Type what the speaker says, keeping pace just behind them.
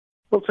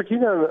Well,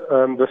 Sakina,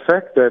 the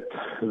fact that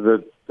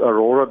the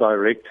Aurora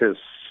directors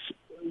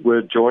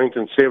were joint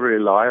and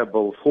severally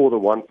liable for the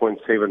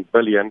 1.7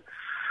 billion,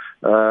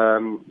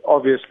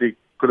 obviously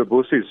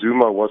Khulubuse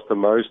Zuma was the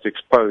most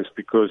exposed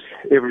because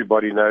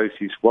everybody knows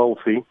he's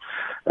wealthy.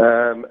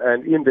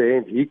 And in the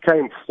end, he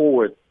came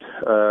forward,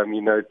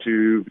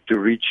 to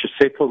reach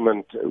a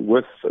settlement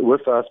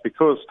with us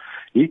because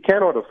he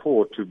cannot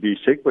afford to be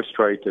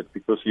sequestrated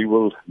because he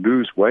will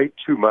lose way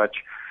too much.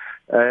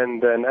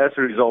 And as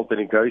a result, the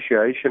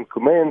negotiation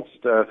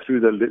commenced through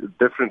the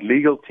different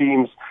legal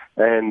teams,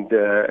 and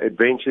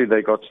eventually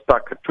they got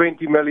stuck at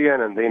 20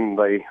 million, and then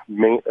they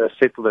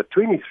settled at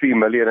 23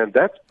 million, and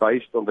that's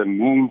based on the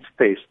means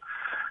test.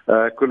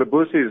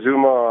 Khulubuse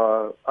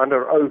Zuma,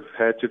 under oath,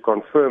 had to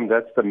confirm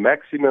that's the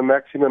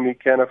maximum he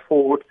can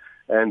afford,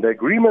 and the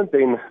agreement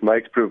then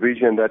makes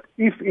provision that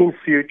if in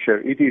future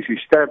it is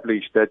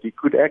established that he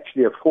could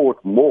actually afford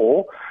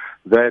more,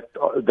 that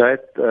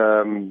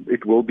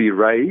it will be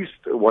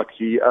raised what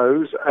he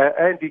owes,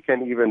 and he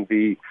can even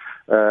be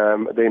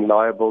then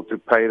liable to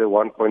pay the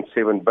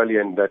 1.7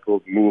 billion. That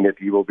will mean that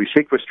he will be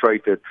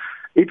sequestrated.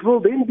 It will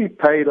then be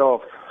paid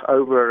off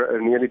over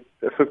nearly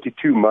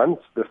 52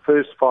 months. The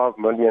first 5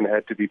 million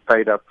had to be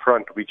paid up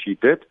front, which he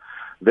did.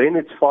 Then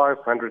it's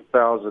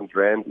 500,000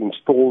 rand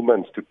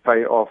installments to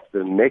pay off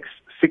the next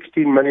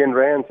 16 million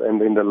rands, and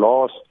then the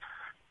last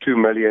 2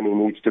 million he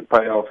needs to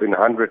pay off in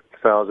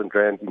 100,000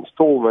 rand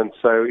installments.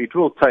 So it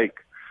will take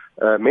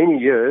many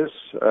years,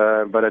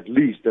 but at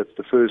least that's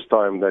the first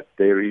time that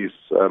there is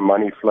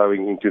money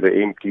flowing into the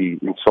empty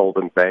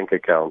insolvent bank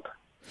account.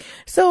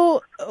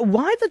 So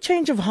why the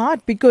change of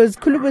heart? Because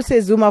Khulubuse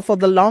Zuma for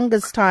the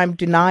longest time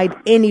denied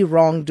any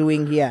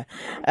wrongdoing here.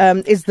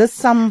 Is this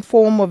some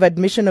form of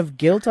admission of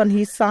guilt on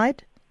his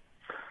side?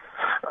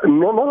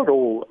 No, not at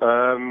all.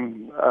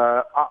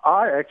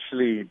 I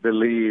actually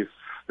believe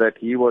that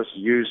he was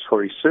used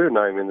for his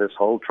surname in this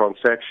whole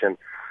transaction.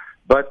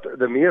 But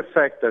the mere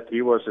fact that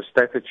he was a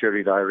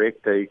statutory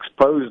director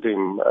exposed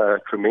him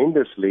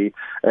tremendously.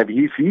 And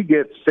if he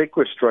gets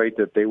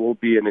sequestrated, there will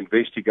be an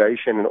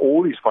investigation in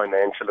all his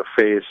financial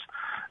affairs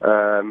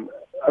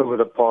over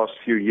the past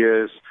few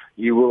years.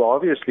 He will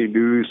obviously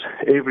lose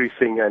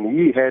everything, and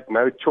he had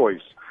no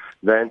choice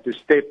than to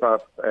step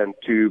up and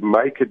to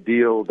make a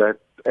deal that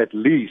at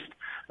least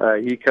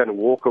he can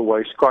walk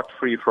away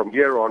scot-free from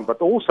here on.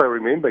 But also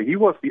remember, he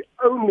was the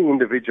only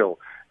individual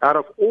out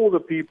of all the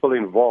people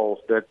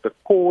involved that the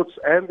courts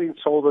and the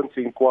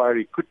insolvency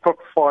inquiry could not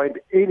find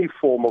any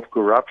form of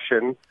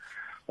corruption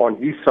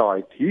on his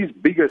side. His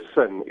biggest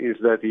sin is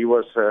that he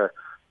was a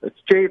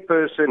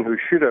chairperson who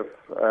should have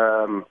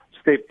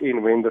stepped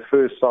in when the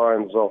first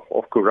signs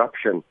of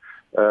corruption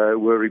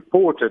were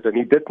reported, and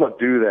he did not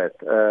do that.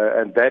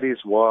 And that is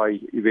why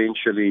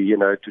eventually,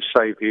 to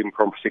save him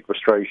from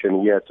sequestration,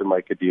 he had to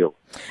make a deal.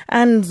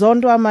 And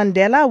Zondwa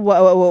Mandela,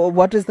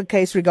 what is the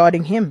case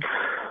regarding him?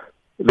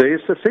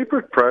 There's a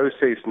separate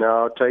process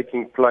now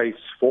taking place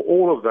for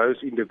all of those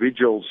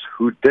individuals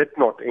who did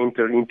not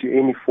enter into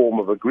any form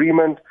of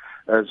agreement.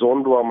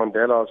 Zondwa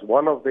Mandela is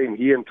one of them.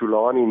 He and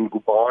Tulani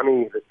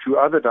Ngubane, the two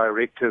other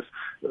directors,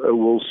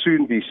 will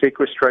soon be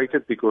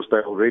sequestrated because they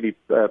already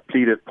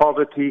pleaded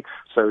poverty.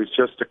 So it's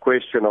just a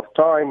question of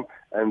time.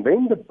 And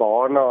then the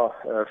Bana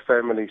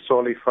family,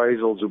 Solly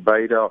Faisal,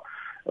 Zubaydah,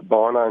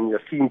 Bana and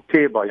Yassine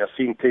Teba.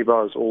 Yassine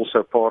Teba is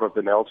also part of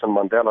the Nelson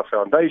Mandela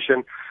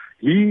Foundation.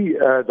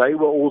 They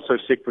were also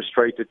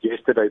sequestrated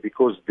yesterday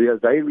because they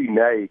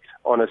reneged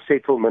on a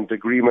settlement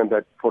agreement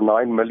that for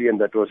 9 million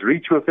that was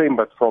reached with them,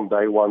 but from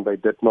day one they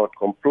did not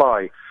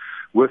comply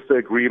with the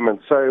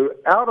agreement. So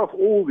out of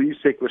all these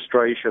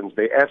sequestrations,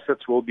 their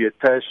assets will be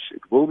attached,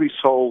 it will be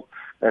sold,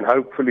 and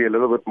hopefully a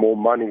little bit more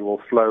money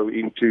will flow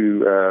into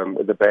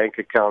the bank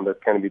account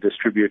that can be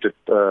distributed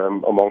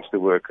amongst the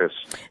workers.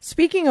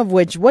 Speaking of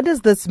which, what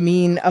does this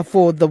mean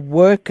for the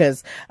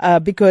workers?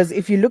 Because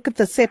if you look at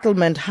the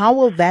settlement, how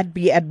will that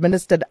be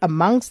administered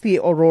amongst the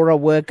Aurora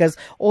workers,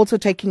 also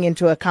taking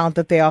into account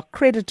that there are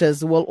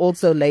creditors who will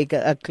also lay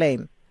a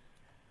claim?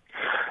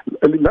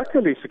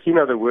 Luckily,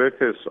 Sakina, the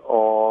workers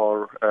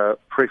are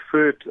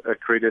preferred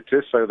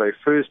creditors, so they're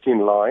first in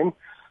line.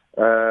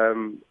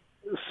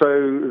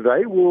 So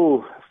they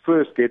will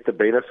first get the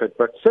benefit,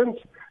 but since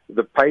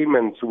the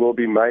payments will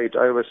be made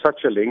over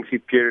such a lengthy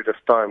period of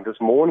time, this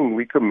morning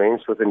we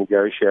commenced with a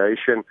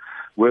negotiation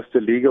with the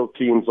legal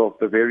teams of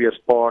the various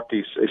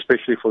parties,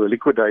 especially for the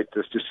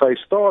liquidators, to say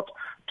start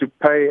to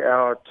pay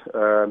out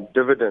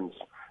dividends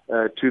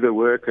to the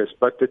workers.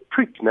 But the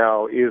trick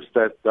now is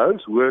that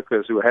those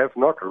workers who have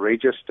not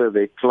registered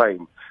their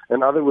claim,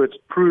 in other words,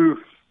 prove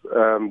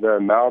the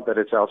amount that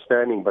it's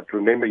outstanding, but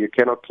remember you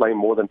cannot claim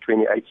more than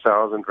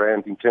 28,000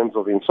 rand in terms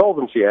of the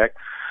Insolvency Act.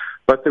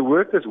 But the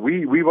workers,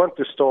 we want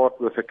to start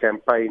with a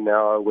campaign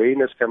now,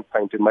 awareness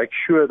campaign, to make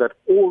sure that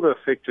all the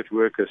affected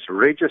workers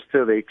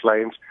register their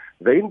claims.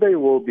 Then there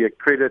will be a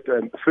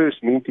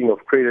first meeting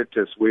of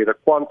creditors where the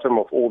quantum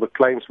of all the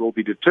claims will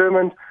be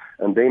determined,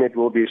 and then it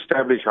will be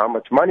established how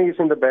much money is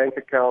in the bank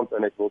account,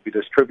 and it will be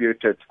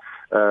distributed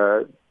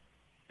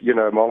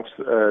amongst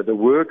the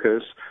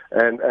workers,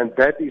 and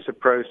that is a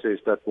process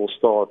that will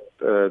start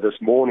this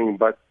morning.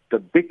 But the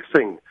big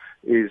thing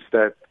is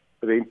that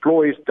the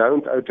employees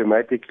don't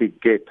automatically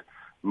get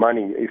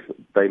money if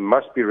they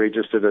must be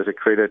registered as a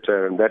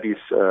creditor, and that is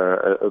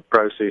a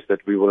process that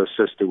we will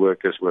assist the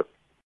workers with.